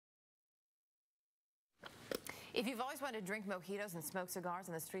If you've always wanted to drink mojitos and smoke cigars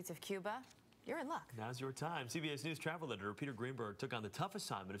on the streets of Cuba, you're in luck. Now's your time. CBS News travel editor Peter Greenberg took on the tough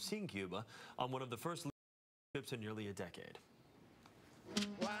assignment of seeing Cuba on one of the first trips in nearly a decade.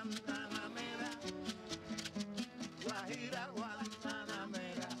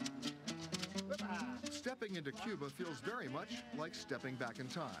 Stepping into Cuba feels very much like stepping back in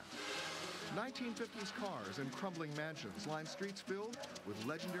time. 1950s cars and crumbling mansions line streets filled with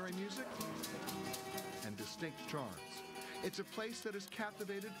legendary music and distinct charms. It's a place that has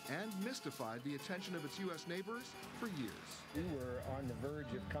captivated and mystified the attention of its U.S. neighbors for years. We were on the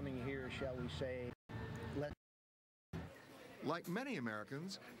verge of coming here, shall we say, Like many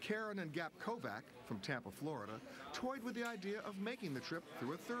Americans, Karen and Gap Kovac from Tampa, Florida, toyed with the idea of making the trip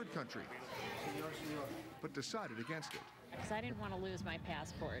through a third country, but decided against it. Because I didn't want to lose my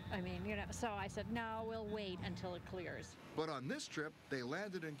passport. I mean, you know, so I said, no, we'll wait until it clears. But on this trip, they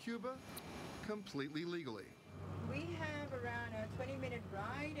landed in Cuba completely legally. We have around a 20-minute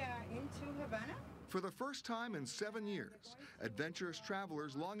ride into Havana. For the first time in 7 years, adventurous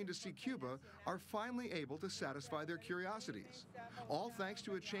travelers longing to see Cuba are finally able to satisfy their curiosities, all thanks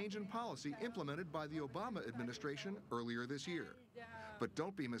to a change in policy implemented by the Obama administration earlier this year. But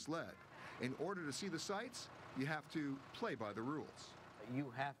don't be misled. In order to see the sights, you have to play by the rules.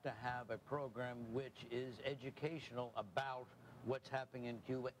 You have to have a program which is educational about what's happening in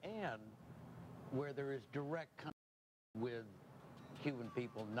Cuba and where there is direct contact with Cuban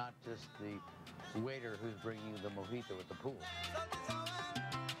people, not just the waiter who's bringing you the mojito at the pool.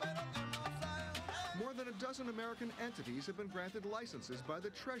 More than a dozen American entities have been granted licenses by the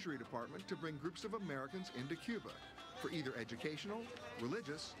Treasury Department to bring groups of Americans into Cuba for either educational,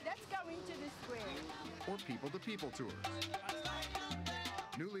 religious, Let's go into the square. or people-to-people tours.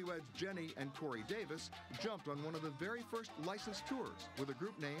 Newlyweds Jenny and Corey Davis jumped on one of the very first licensed tours with a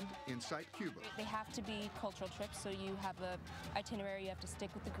group named Insight Cuba. They have to be cultural trips, so you have an itinerary, you have to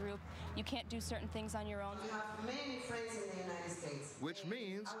stick with the group. You can't do certain things on your own. We have many friends in the United States. Which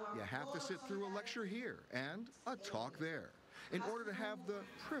means you have to sit through a lecture here and a talk there in order to have the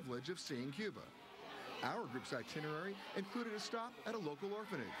privilege of seeing Cuba. Our group's itinerary included a stop at a local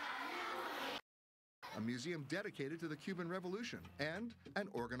orphanage, a museum dedicated to the Cuban Revolution, and an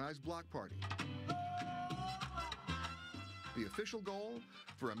organized block party. The official goal?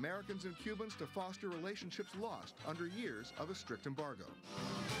 For Americans and Cubans to foster relationships lost under years of a strict embargo.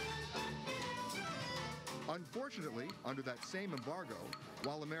 Unfortunately, under that same embargo,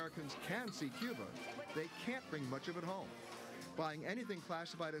 while Americans can see Cuba, they can't bring much of it home. Buying anything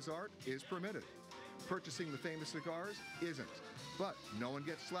classified as art is permitted. Purchasing the famous cigars isn't. But no one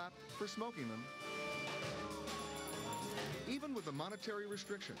gets slapped for smoking them. Even with the monetary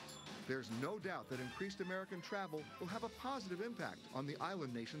restrictions, there's no doubt that increased American travel will have a positive impact on the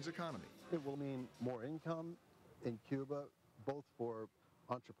island nation's economy. It will mean more income in Cuba, both for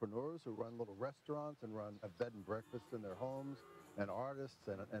entrepreneurs who run little restaurants and run a bed and breakfast in their homes, and artists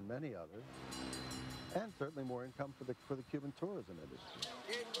and many others, and certainly more income for the Cuban tourism industry.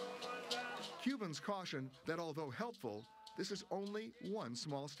 Cubans caution that although helpful, this is only one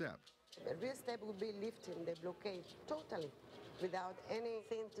small step. The real step would be lifting the blockade totally, without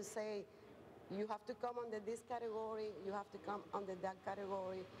anything to say, you have to come under this category, you have to come under that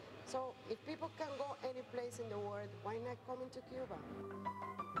category. So if people can go any place in the world, why not come into Cuba?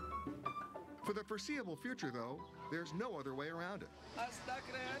 For the foreseeable future, though, there's no other way around it.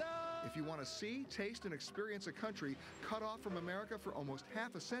 If you want to see, taste, and experience a country cut off from America for almost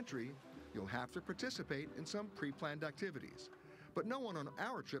half a century, you'll have to participate in some pre-planned activities. But no one on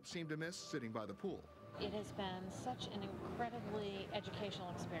our trip seemed to miss sitting by the pool. It has been such an incredibly educational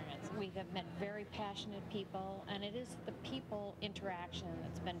experience. We have met very passionate people, and it is the people interaction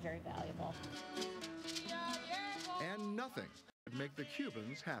that's been very valuable. And nothing would make the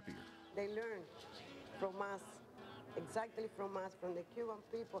Cubans happier. They learn from us, exactly from us, from the Cuban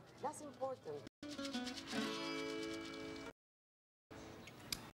people. That's important.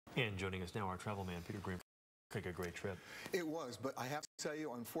 And joining us now, our travel man, Peter Greenberg. Take a great trip. It was, but I have to tell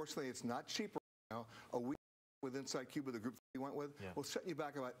you, unfortunately, it's not cheap right now. A week with Inside Cuba, the group that you went with, will set you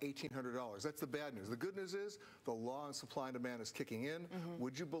back about $1,800. That's the bad news. The good news is the law and supply and demand is kicking in.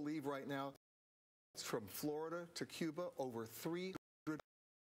 Would you believe right now, it's from Florida to Cuba, over 300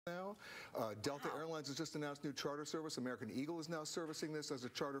 now. Delta Airlines has just announced new charter service. American Eagle is now servicing this as a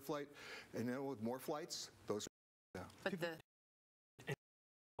charter flight. And then with more flights, those are now. But the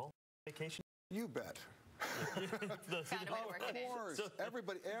vacation? You bet. Of course.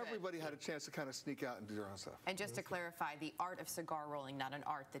 Everybody had a chance to kind of sneak out and do their own stuff. And just to clarify, the art of cigar rolling, not an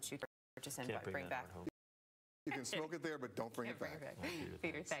art that you purchase and bring back. You can smoke it there, but don't bring it back.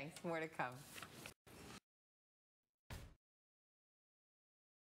 Peter, thanks. More to come.